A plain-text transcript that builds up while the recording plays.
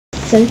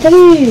Salut,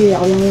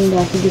 bienvenue dans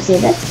la vidéo de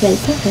cette date, c'est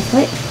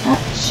consacré à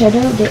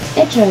Shadow The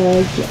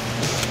Hedgehog.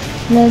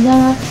 La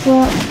dernière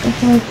fois, on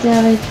s'était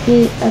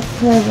arrêté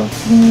après avoir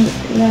fini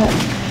la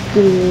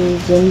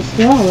deuxième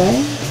histoire, ouais.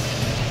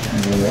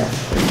 On va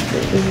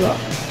le voir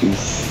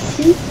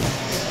ici.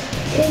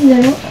 Et nous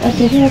allons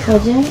attaquer la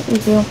troisième, et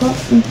je vais encore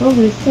une fois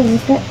vous laisser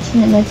avec la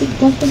cinématique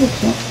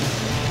d'introduction.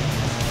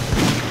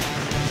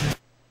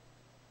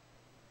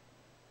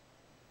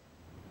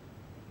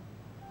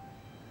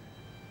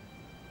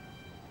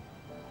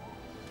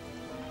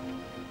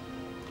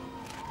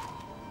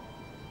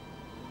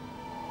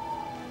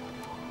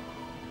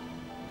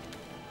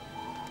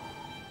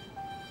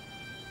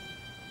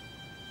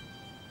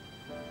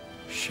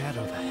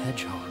 Shadow the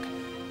Hedgehog.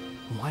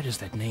 Why does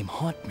that name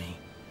haunt me?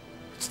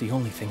 It's the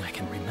only thing I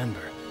can remember.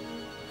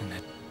 And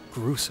that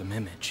gruesome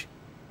image.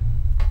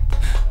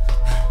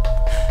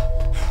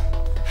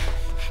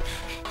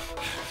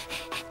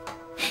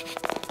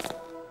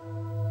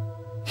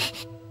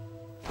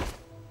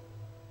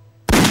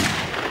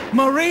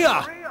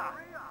 Maria!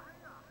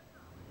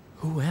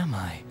 Who am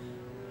I?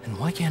 And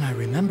why can't I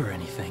remember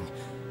anything?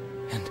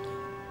 And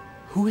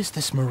who is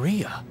this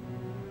Maria?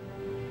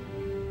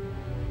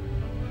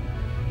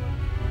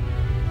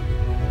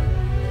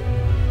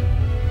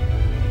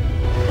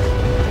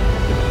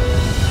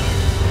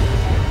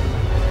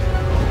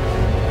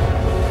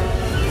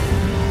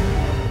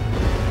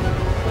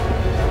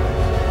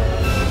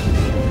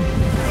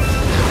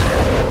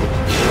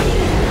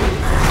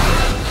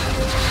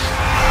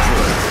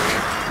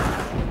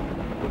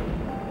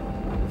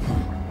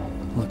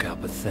 Look how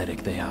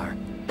pathetic they are.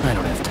 I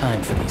don't have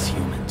time for these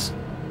humans.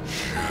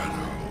 Shadow.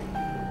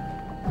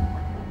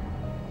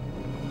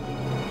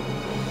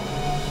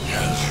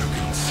 As you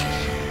can see,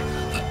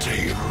 the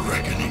day of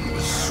reckoning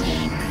will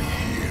soon be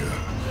here.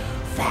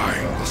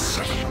 Find the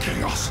 7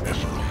 Chaos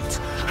Emeralds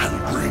and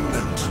bring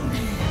them to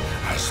me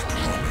as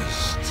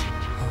promised.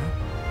 Huh?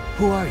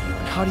 Who are you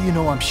and how do you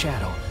know I'm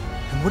Shadow?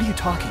 And what are you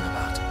talking about?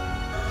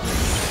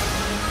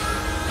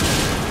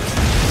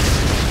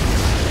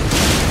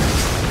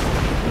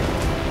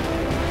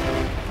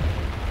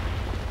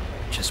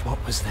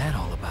 What was that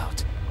all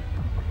about?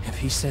 If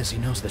he says he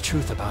knows the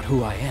truth about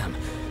who I am,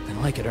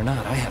 then like it or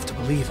not, I have to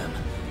believe him.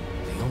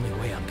 The only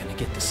way I'm gonna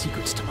get the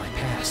secrets to my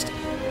past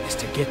is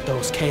to get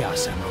those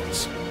Chaos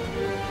Emeralds.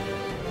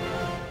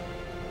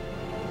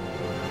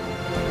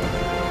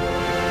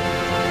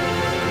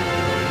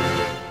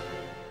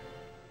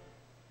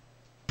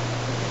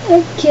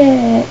 Ok,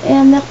 et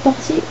on est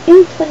reparti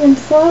une troisième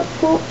fois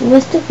pour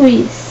jusqu'au.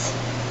 Et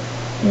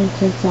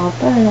ça ne sera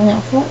pas la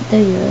dernière fois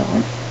d'ailleurs.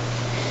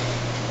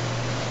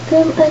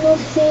 Comme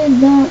annoncé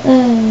dans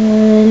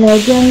la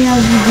dernière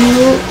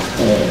vidéo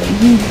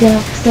du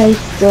Dark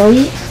Side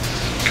Story,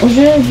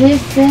 je vais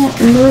faire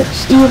le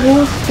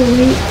Hero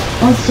Story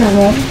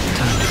entièrement,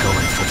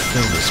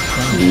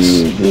 du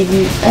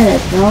début à la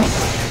fin,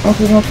 en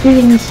faisant que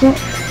l'émission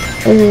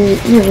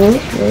Hero,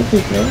 ouais, c'est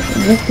ça,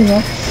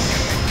 exactement.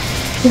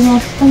 Je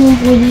commence à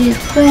m'embrouiller,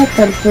 ça va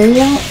pas le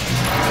faire.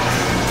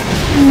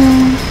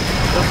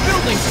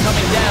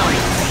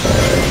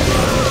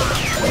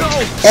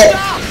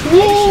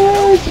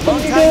 Yeah, c'est pas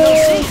vidéo.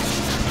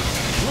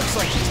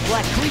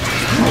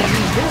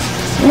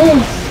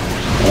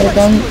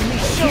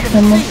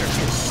 Dans mon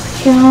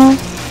terrain.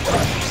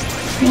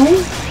 Ouais.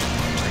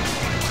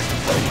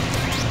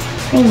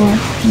 Oh ouais,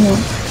 non.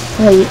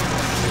 Voyez.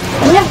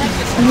 Regarde.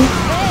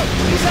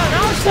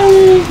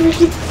 Allez, je me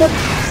dis top.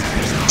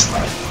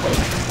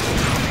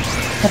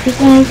 Ça fait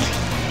 5.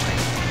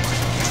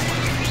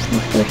 On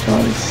peut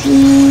faire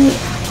ici.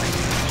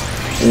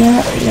 Là,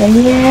 la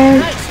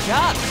mienne.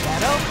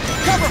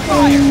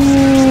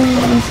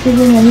 C'est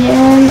de la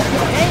mienne.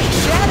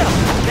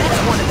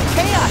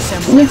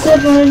 Mais ça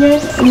pour la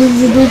mienne, les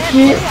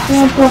vidéos, peu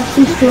importe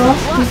l'histoire,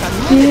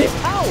 puisque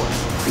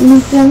il nous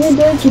permet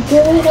de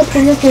récupérer la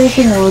première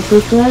collection au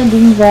total de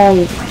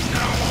Nouvelle.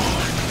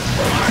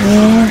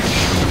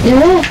 Et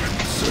voilà.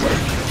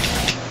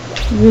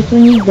 Je veux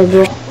Sonic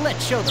d'abord.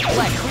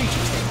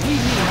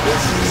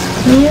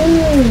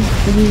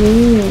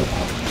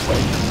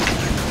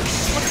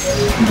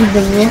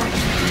 D'abord.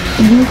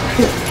 Donc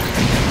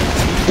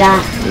là.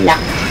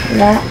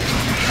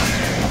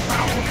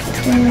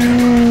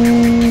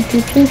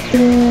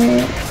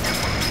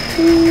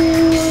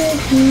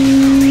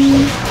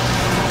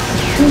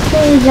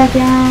 C'est la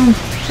canne.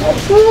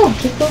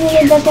 J'ai pas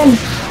mis la canne.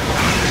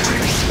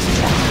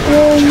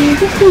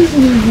 Qu'est-ce que je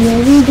voulais dire?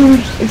 Oui, donc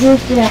je vais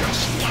faire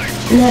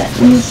la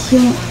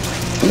mission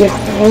des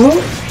pros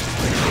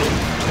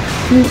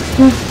qui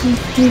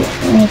constitue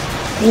un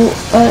pro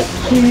à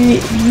tuer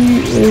du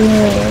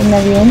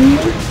alien.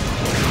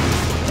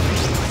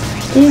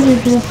 Et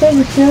je dois faire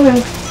aussi le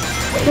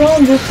plan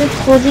de cette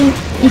troisième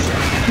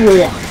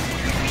histoire.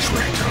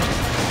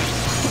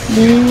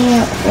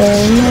 D'ailleurs,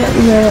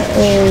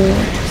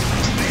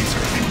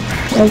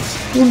 la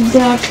Full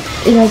Dark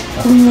est la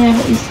première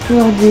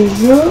histoire des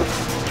jeux.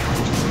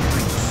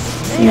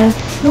 La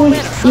Full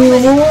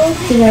Hero,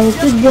 c'est la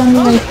toute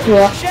dernière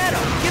histoire.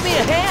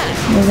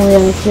 Donc on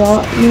vérifiera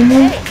le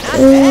nom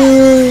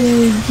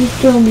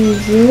d'histoire du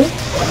jeu.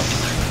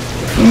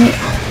 Mais...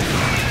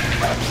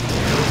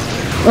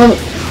 Oh.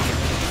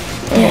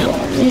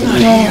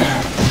 Non.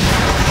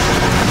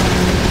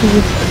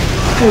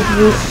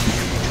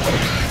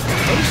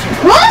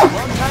 Quoi?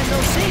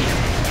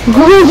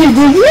 Oh, j'ai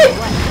dévié.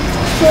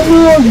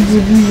 Comment j'ai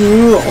dévié?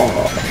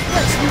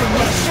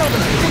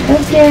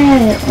 Ok, on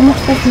est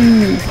reparti.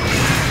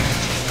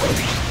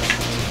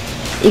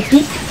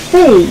 Epic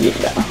fail.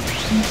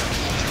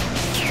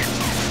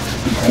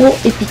 Gros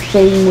epic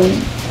fail.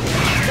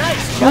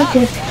 Ok,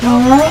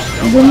 voilà.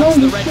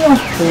 Demande ici un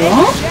peu.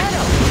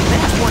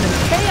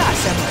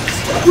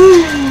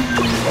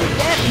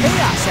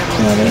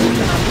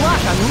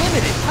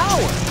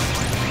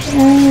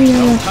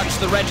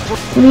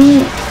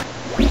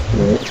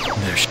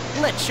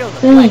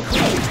 Oui.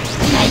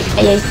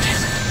 Aïe aïe.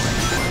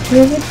 Je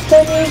veux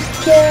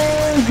panique.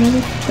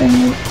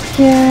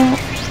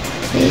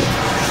 Et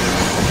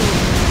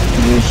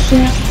je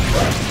cherche.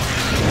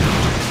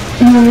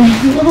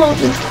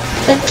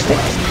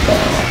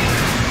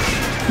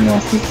 Non,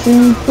 si c'est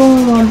une fois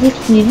on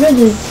détruit le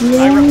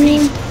deuxième.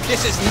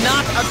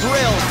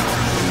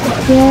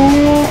 Ok.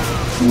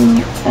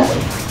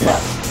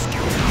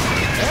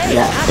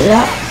 Là.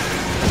 Là.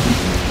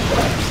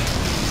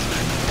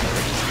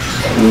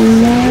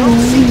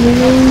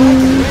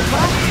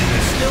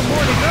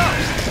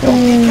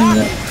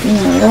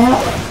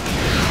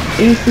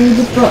 Et essayez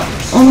de pas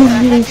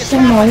enlever sur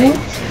ma route.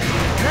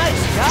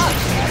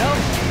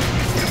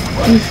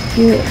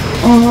 Puisque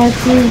en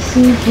raté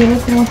ici, j'ai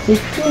recommencé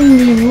tout le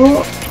niveau.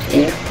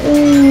 Et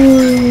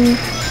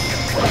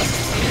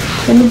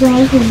ça me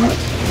donnerait que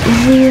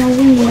j'ai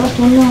envie de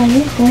retourner en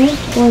route pendant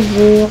 3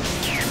 heures.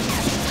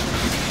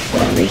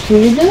 Avec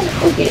les deux,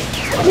 ok.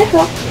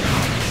 D'accord.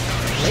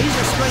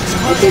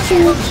 Ok,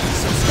 c'est bon.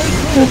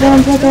 On va faire un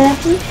peu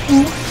d'alertie.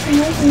 Non,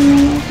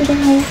 c'est pas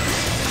grave.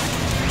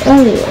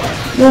 Allez,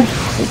 là,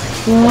 cette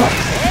fois.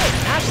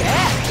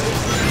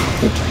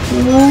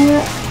 Bon,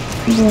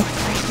 bon.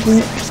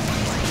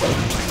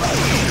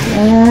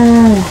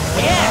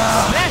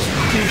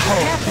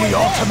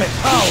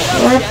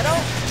 Ouais.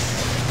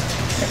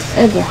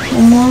 Eh bien,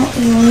 au moins,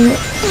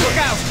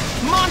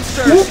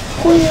 le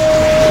premier.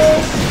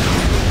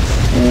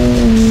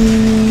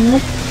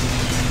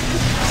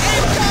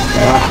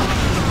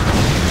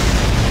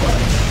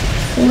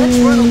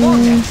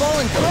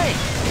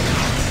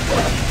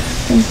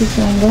 Un petit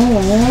peu en bas,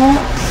 voilà.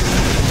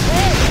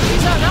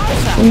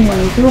 Oui, on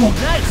est bon.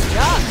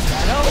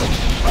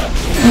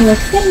 On va se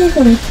calmer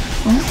comme ça.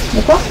 Hein,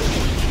 d'accord?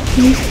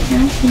 Oui,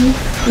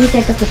 c'est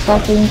quelque chose pas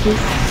une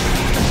chose.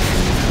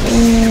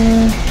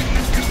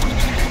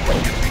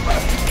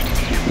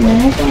 Non,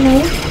 pas là.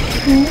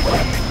 Oui,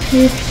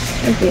 ok.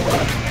 Ok.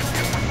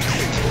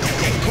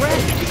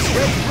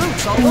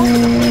 Bon, on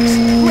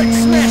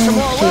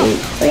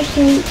va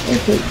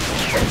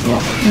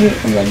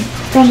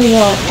faire des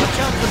erreurs.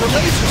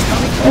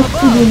 Est-ce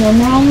qu'il est en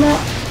arme?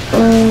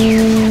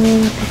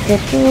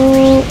 Peut-être.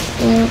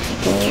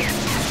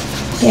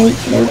 Ok,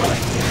 là.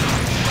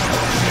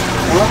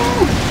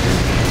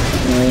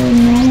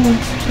 Non,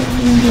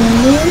 on va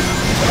aller.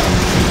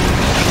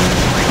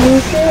 Je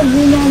vais faire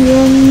du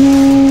marion.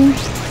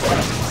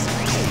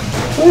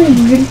 Oh,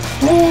 une bulle.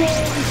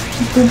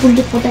 Une boule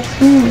de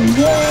protection.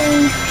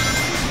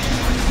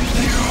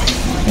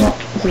 Non,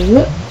 je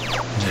veux.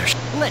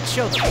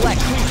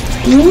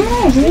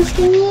 Non, je veux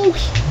finir.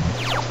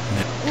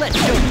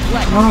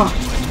 Ah.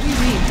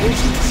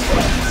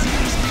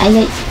 Aïe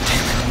aïe.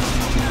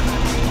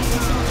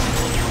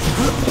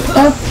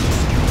 Hop.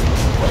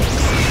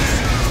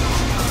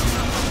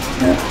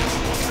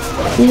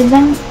 Les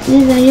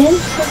aliens,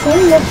 pourquoi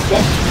il a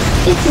fait?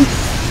 Et tout.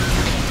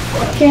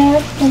 4,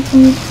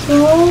 continue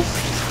force.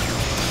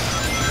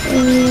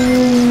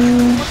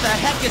 What the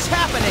heck is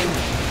happening?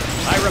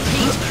 I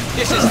repeat,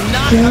 this is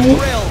not a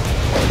drill.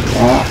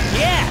 Là.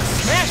 Yes,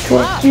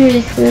 Pour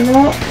tuer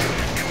cela.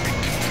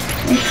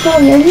 Encore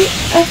il y a eu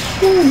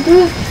assez de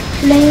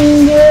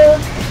flingue.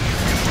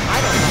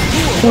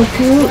 Donc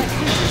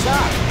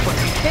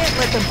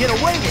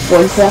pour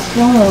le faire ça,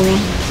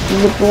 je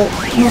vais pour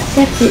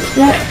m'attaquer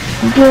la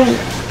gueule.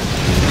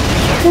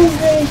 Comme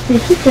j'ai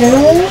fait tout à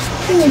l'heure,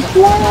 ce n'est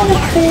pas la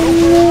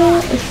peine.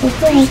 Je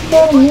préfère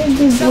encore mieux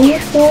débrouiller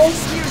ça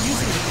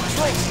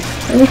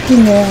avec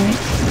une arme.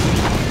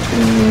 Je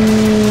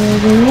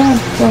vais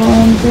encore en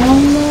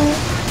terme.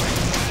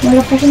 Mais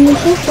la prochaine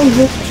mission, je crois que je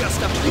vais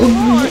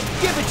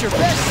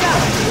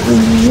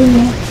obligé de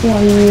m'en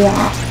servir.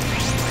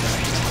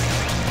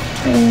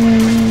 On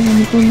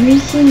est pas vu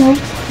ici, non?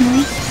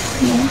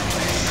 Non.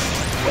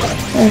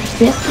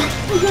 J'espère.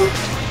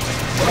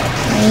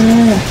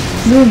 Voilà.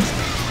 Boum.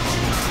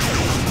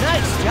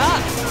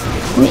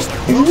 Oui,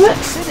 je veux.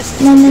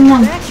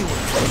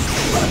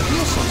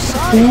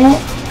 Non.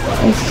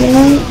 Ok.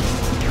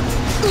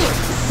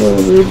 Faut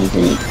le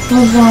désonner. On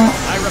va.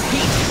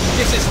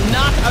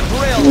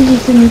 Le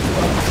désonner.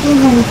 On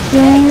va le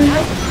faire.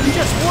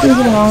 C'est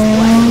bien.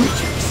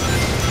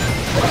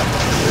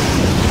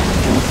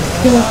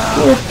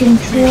 full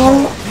control.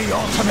 The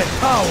ultimate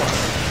power.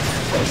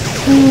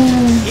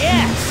 Donc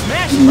Yeah,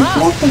 smash là,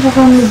 ça va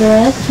rendre le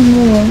doigt,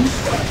 sinon...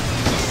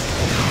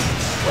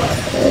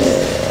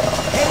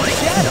 Hey,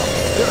 Shadow,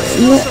 there are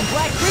still some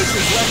black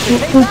creatures left to Pour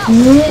take out.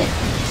 continuer...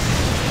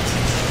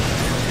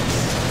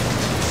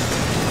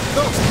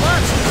 Those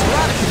monsters are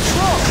out of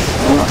control.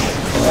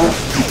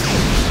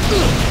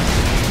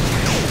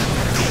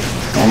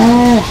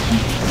 Voilà.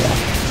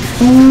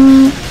 Et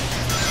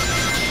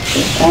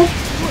hop,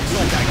 Looks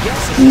like I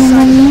guess they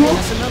normalement... decided to pay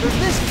us another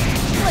visit.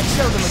 Let's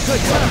show them a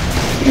good time.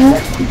 Là,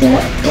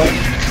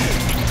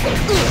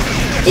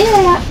 et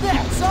voilà,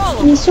 That's all of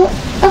them. mission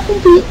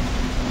accomplie.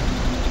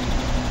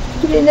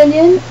 Tous les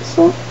aliens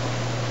sont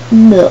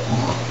morts.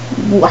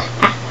 Ouah.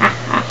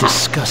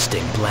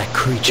 Disgusting black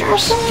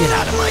creatures. Get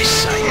out of my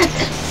sight.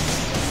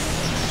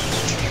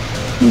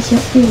 Mission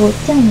héros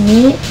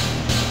terminée.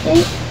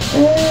 Et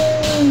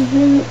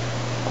je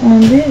prends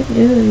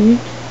débute.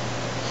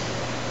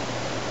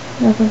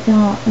 On va faire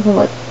un... Enfin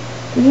bref.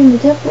 Je vais me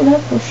dire pour la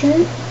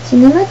prochaine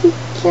cinématique.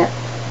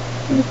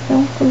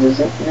 J'espère que vous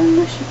êtes là,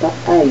 moi je suis pas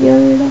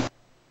ailleurs.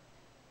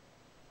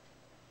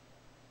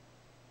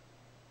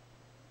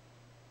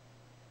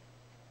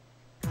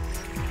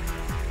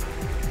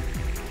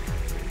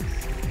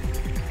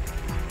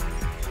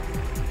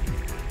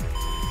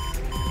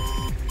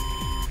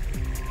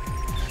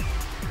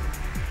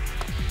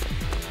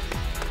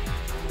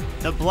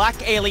 The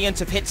black aliens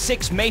have hit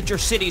 6 major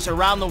cities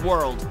around the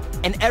world,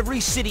 and every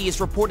city is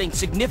reporting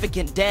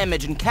significant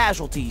damage and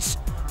casualties.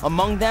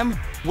 Among them,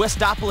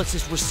 Westopolis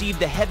has received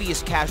the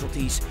heaviest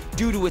casualties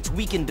due to its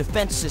weakened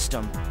defense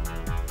system.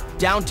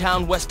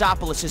 Downtown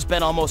Westopolis has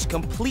been almost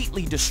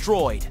completely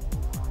destroyed.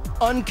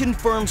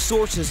 Unconfirmed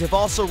sources have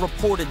also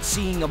reported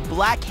seeing a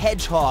black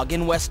hedgehog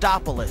in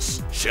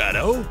Westopolis.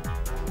 Shadow?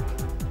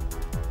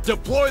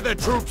 Deploy the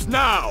troops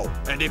now!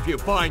 And if you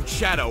find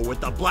Shadow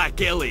with the black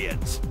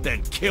aliens,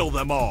 then kill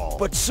them all.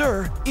 But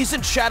sir,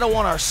 isn't Shadow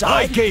on our I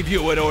side? gave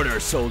you an order,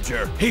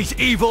 soldier. He's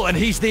evil and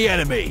he's the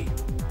enemy.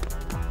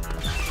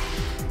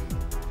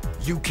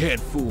 You can't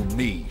fool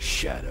me,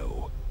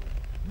 Shadow.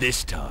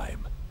 This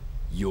time,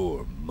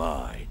 you're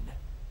mine.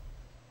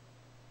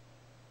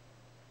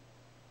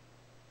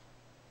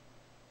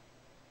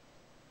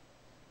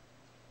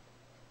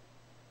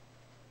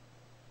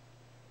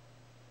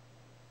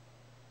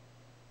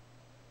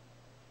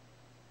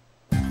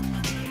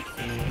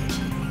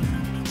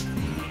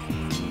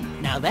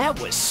 Now that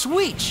was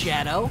sweet,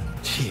 Shadow.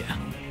 Yeah.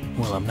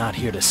 Well, I'm not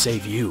here to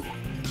save you.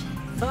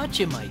 Thought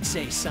you might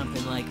say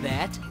something like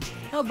that.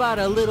 How about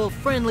a little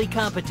friendly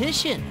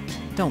competition?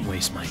 Don't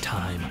waste my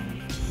time.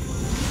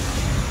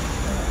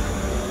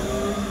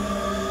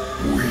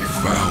 We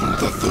found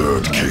the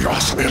third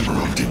Chaos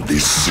Emerald in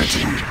this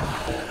city.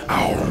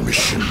 Our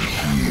mission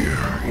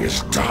here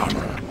is done.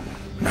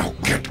 Now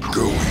get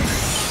going.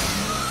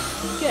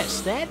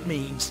 Guess that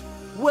means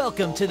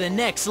welcome to the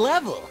next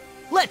level.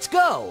 Let's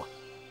go!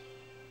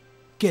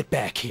 Get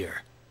back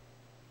here.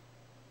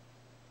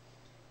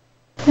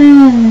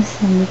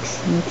 Sonic.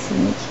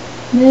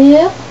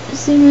 D'ailleurs,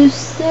 c'est le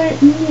seul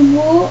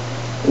niveau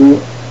où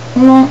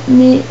on en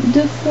est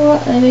 2 fois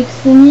avec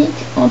Sonic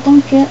en tant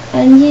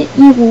qu'allié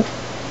héros.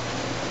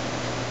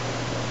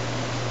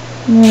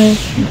 Ouais,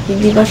 je vais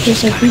débarquer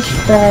sa fiche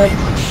pas.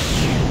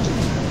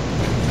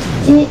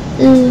 Et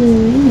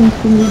donc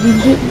au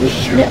début du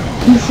jeu, la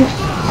mission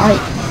arrive.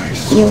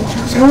 Et on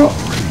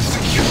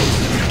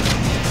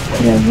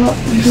va avoir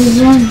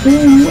besoin de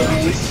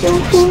munitions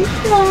pour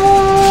ça.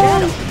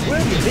 Where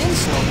have you been,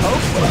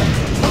 Slowpoke?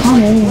 Oh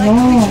mais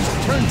non.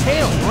 Turn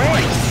tail and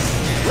ran.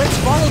 Let's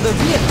follow the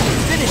vehicle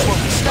and finish what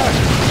we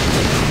started.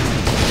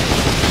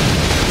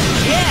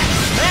 Yeah,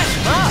 smash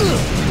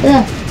them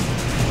up.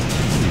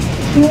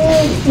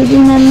 C'est du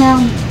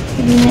nanam.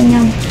 C'est du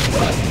nanam.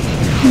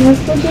 Il me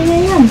faut du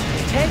nanam.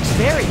 Tank's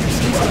barrier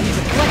seems to be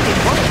deflecting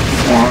bullets.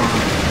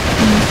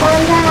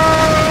 Voilà.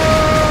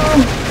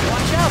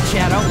 Watch out,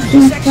 Shadow. Je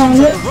Sections parle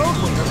of the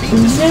roadway are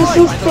being de destroyed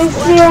by those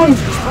spécial.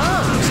 bombs.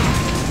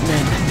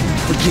 Men,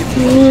 forgive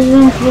me. Les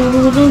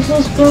infos de ce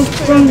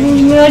spécial du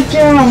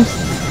vacances.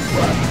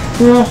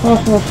 Bon,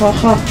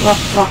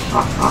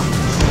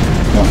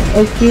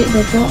 ok,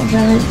 d'accord, j'ai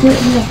arrêté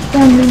leur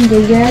famille de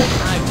gaz.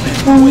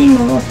 Famille ne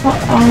va pas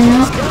à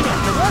rien.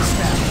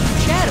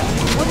 Shadow,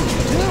 what did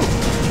you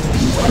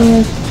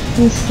do?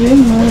 Toucher,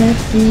 moi, la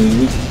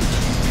fille.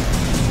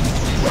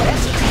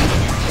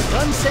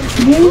 Gun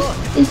sentry Juste book.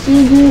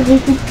 essayer de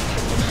récupérer.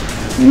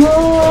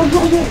 Non,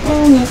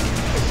 non.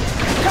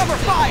 Cover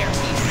fire.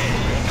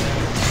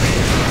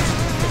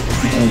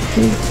 Ok.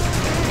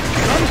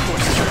 Gun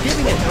forces are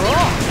giving it their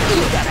all.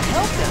 You gotta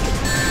help them.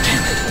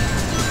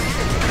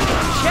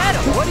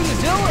 Shadow, what are you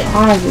doing?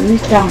 Ah, j'ai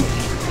 8 armes.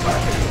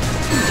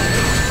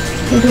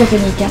 C'est toi,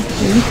 Sonic, hein.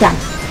 J'ai 8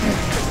 armes.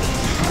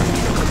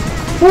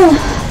 Oh,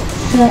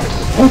 ça,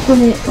 on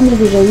connaît, on a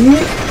déjà eu.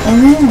 Oh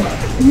non,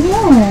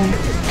 non.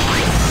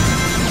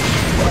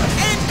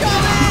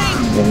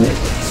 Incoming!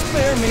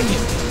 Spare me.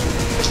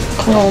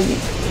 Oh,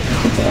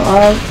 c'est pas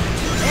grave.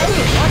 Hey,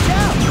 watch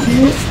out.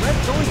 Those red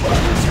throwing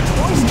bullets are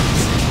poisonous.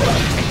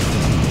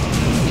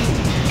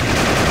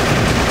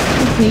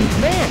 Ok.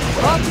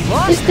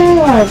 C'est pas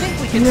grave.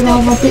 Je vais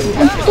l'inventer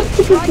un tout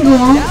petit peu plus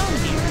loin.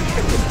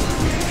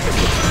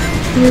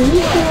 Je vais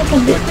juste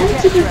l'inventer un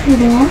petit peu plus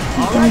loin.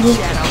 Attendez.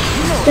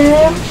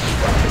 Faire.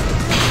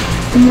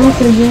 Moi,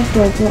 ça veut dire que je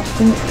vais pouvoir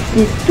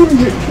commencer tout le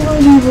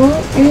niveau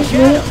et je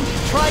vais...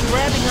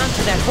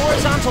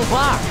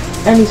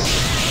 Allez.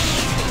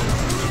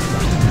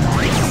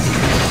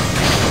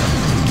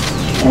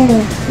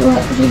 Alors,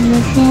 soit j'ai de la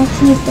chance,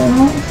 mais pas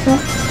loin, ça.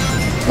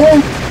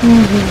 Mon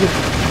dieu.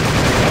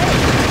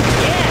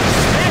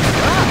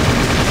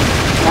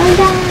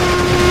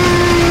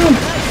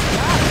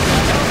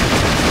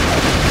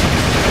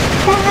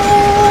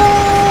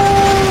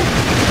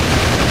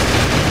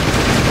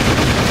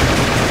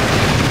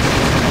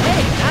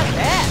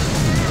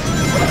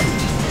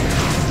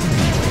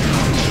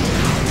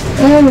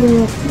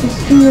 Alors, est-ce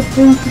qu'il y a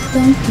plein de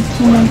putains qui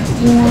sont un peu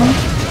loin?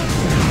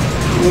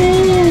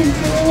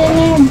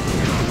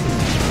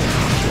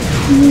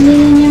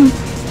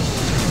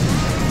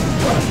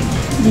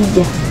 Big.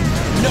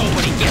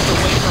 Nobody gets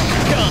away from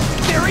him.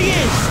 There he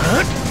is.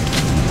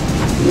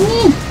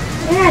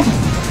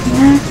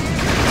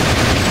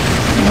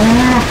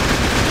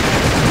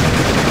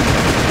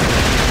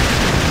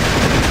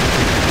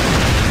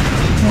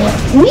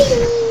 Oui.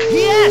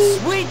 Yes,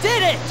 we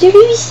did it. J'ai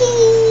réussi.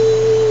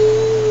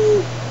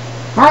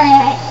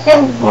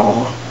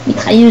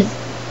 Mitrailleuse.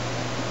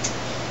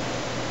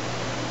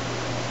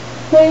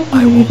 Ouais,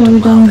 j'ai eu le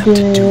temps de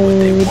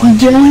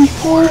gueule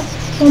pour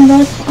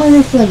combattre un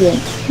autre alien.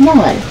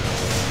 Normal.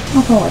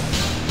 Enfin ouais.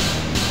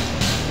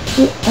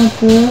 Peu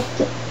importe.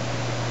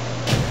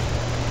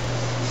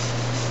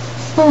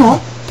 Voilà.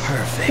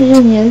 C'est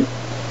génial.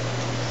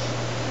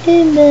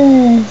 Et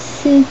ben,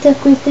 c'est à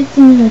cause de cette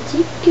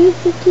cinématique que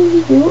cette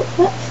vidéo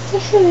va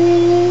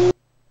s'achever.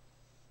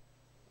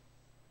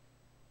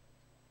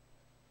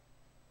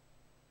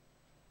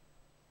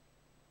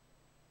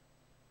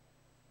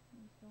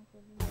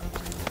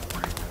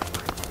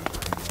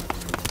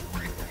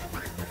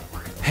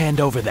 Hand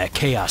over that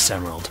Chaos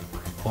Emerald,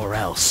 or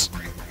else.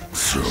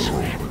 So,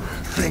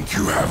 think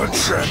you have a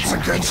chance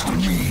against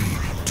me,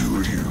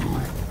 do you?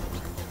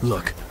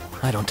 Look,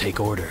 I don't take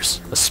orders,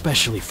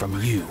 especially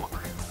from you.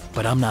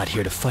 But I'm not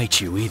here to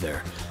fight you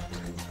either.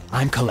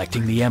 I'm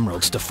collecting the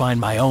emeralds to find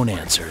my own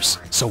answers,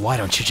 so why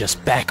don't you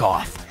just back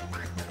off?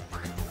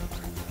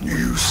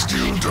 You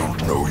still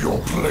don't know your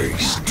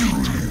place, do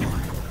you?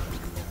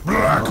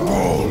 Black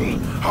Bull,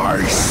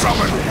 I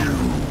summon you!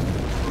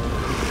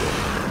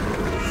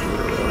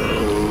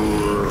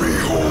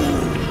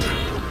 Behold,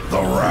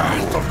 the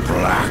wrath of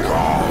Black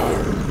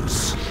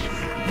Arms!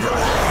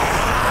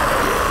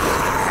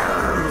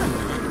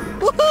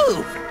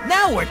 Woohoo!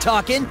 Now we're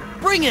talking!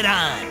 Bring it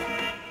on!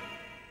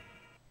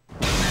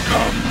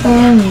 Oh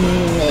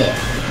merde,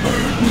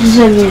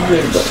 j'avais vu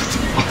le boss.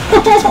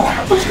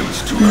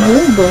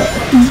 Bon bah,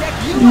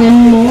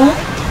 même moi,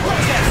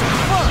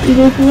 il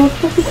va pouvoir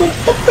profiter un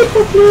petit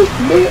peu plus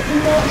de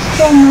mon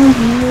charmant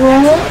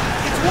doigt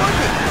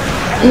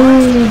et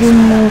de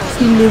mon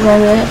skill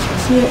légendaire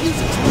sur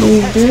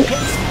les deux.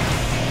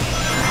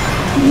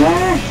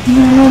 Ah,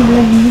 non,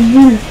 blague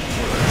bouboule.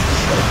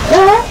 Ah,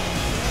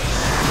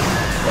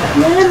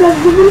 non, blague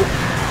bouboule.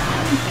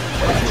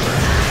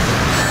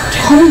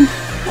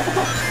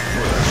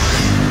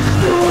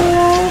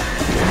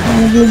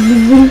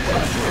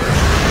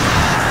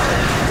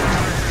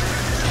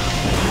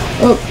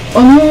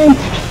 Oh non.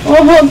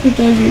 Oh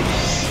putain,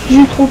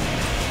 j'ai trop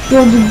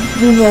peur de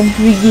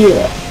m'appuyer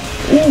là.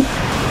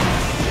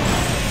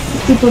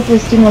 C'est pas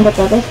possible, on va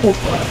pas trop.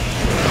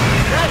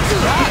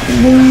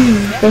 Boum,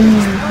 boum,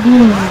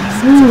 boum,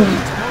 boum,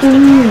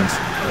 boum.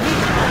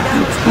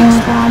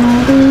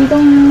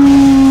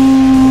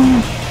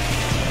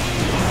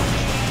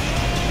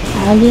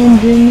 Alien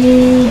de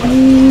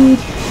midi.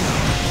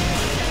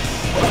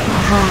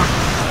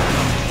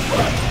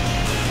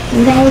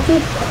 Vous avez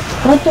tous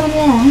retourné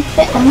à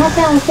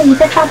monter en fait, vous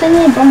faites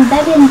pardonner, bande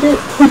d'aliens de...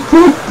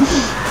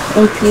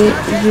 Ok,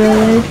 je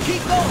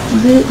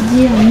vais de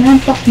dire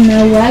n'importe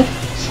nawak.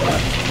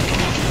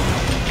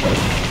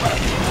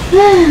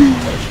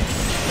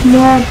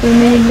 Moi, un peu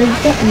mes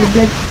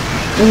blagues.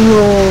 Oh.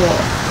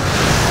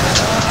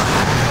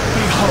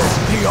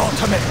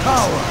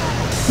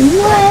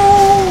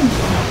 Ouais.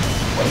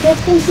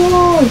 C'est une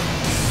chose.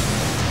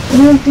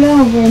 Donc là,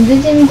 on voit une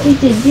deuxième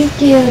unité du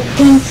Chaos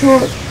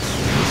Control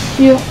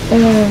sur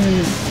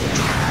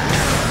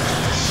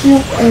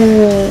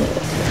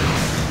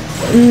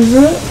le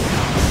jeu.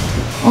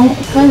 En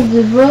phase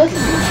de boss,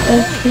 ça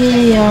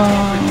fait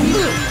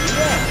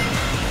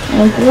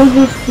un gros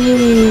effet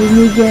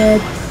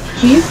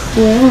négatif,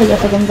 ouais, on va dire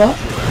ça comme ça.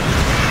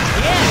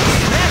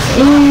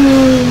 Et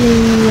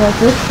en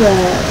fait,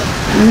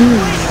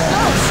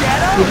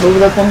 il faut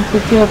vous apprendre que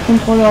le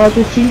contrôleur est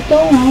aussi le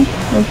temps, hein,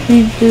 en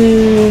plus de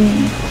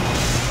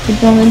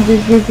permettre de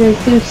se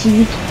déplacer aussi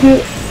vite que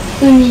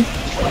Sonic.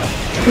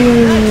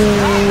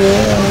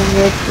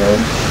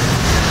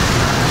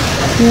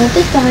 On va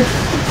peut-être arrêter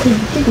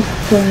d'éviter des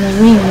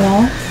conneries,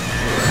 non?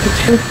 C'est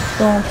trop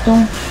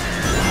Attends.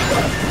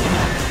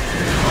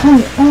 Oh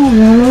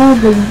là,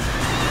 le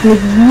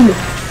boule.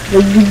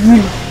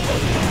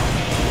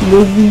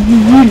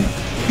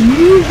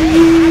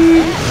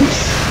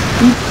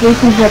 Il faut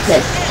qu'on se la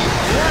place.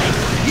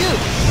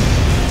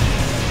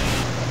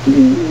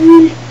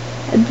 Boule.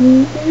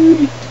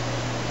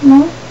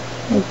 Non?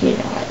 Ok,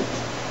 j'arrête.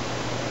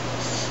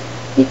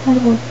 C'est pas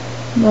drôle.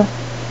 Bon.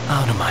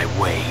 Out of my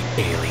way,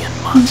 alien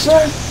monster.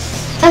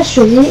 Bon,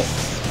 achevé.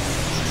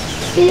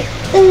 Et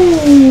je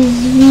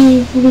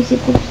vais vous laisser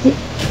profiter.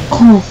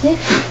 Oh, c'est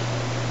fou.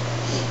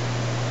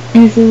 Et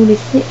je vais vous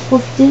laisser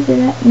profiter de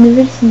la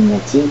nouvelle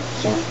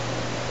cinématique.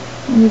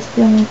 En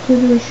espérant que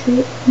le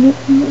jeu ne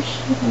me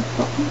chira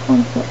pas encore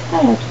une fois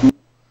à la tronche.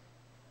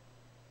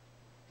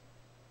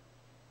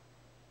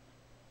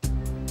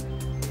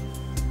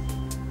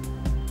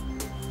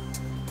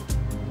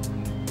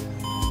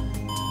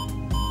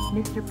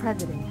 Mr.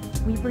 President,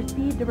 we've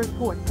received a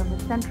report from the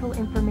Central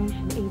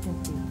Information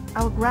Agency.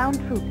 Our ground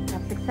troops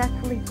have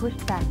successfully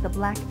pushed back the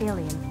black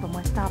aliens from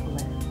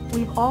Westopolis.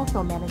 We've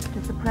also managed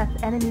to suppress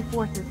enemy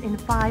forces in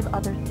 5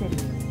 other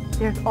cities.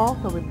 There's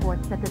also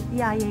reports that the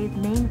CIA's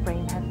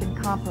mainframe has been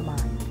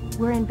compromised.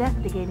 We're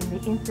investigating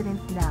the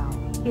incidents now.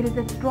 It is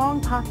a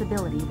strong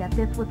possibility that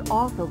this was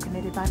also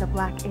committed by the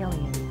black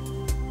aliens.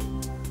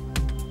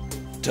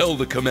 Tell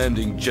the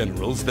commanding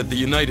generals that the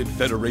United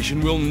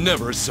Federation will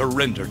never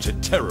surrender to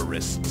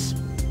terrorists.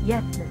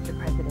 Yes, Mr.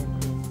 President.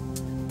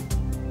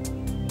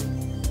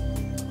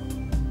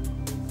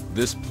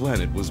 This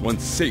planet was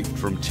once saved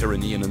from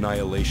tyranny and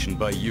annihilation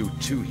by you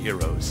 2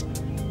 heroes.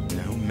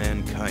 Now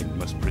mankind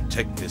must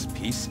protect this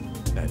peace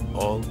at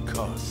all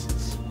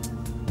costs.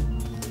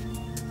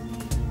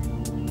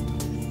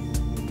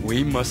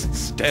 We must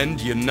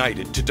stand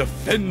united to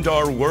defend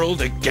our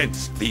world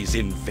against these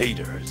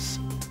invaders.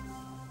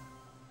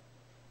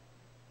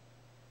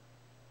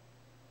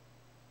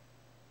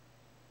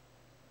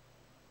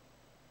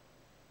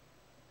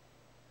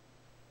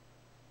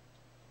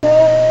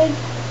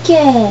 Ok.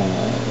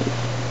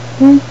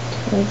 Donc,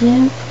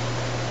 3e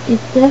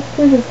étape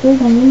que je fais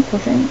dans une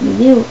prochaine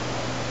vidéo.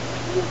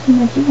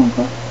 Cinématique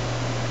encore.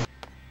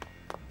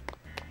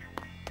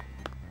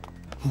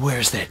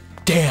 Where's that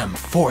damn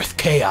 4th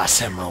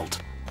Chaos Emerald?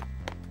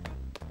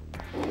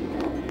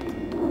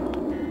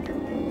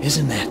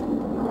 Isn't that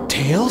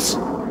Tails?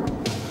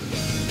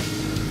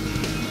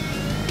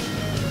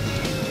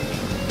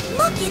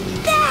 Look at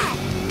that!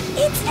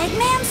 It's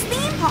Eggman's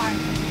theme park!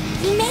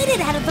 He made it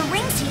out of the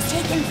rings he's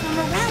taken from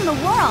around the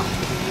world.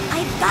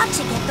 I've got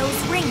to get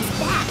those rings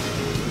back.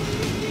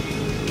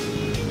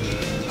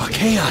 A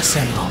Chaos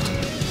Emerald.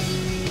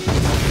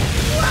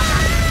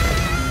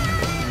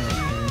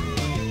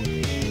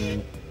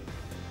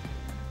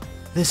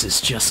 This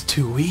is just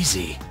too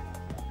easy.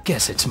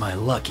 Guess it's my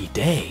lucky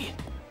day.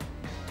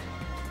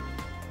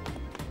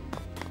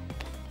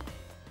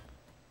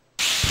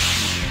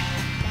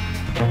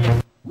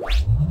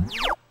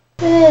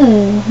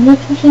 La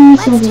prochaine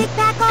mission de...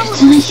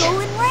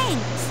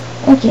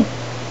 Ok.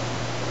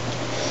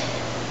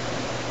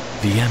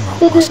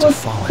 Ça devrait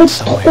pas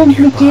être trop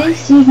compliqué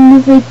si je ne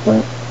vais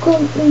pas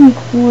comme une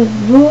grosse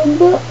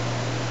bombe.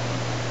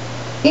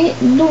 Et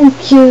donc,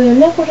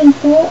 la prochaine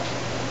fois,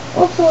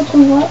 on se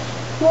retrouvera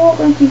pour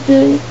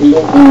récupérer les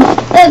rings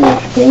à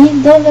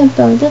l'arcade dans un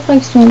parc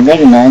d'attractions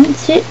d'Eggman.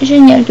 C'est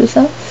génial tout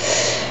ça.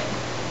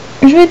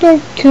 Je vais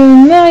donc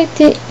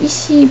m'arrêter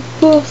ici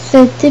pour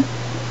cet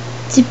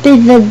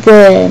épisode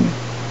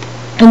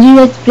du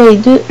let's play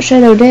de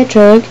Shadow The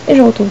Hedgehog. Et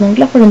je retrouve donc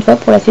la prochaine fois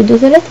pour la suite de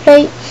ce let's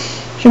play.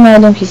 Je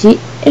m'arrête donc ici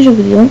et je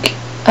vous dis donc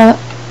à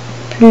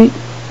plus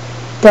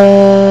tard.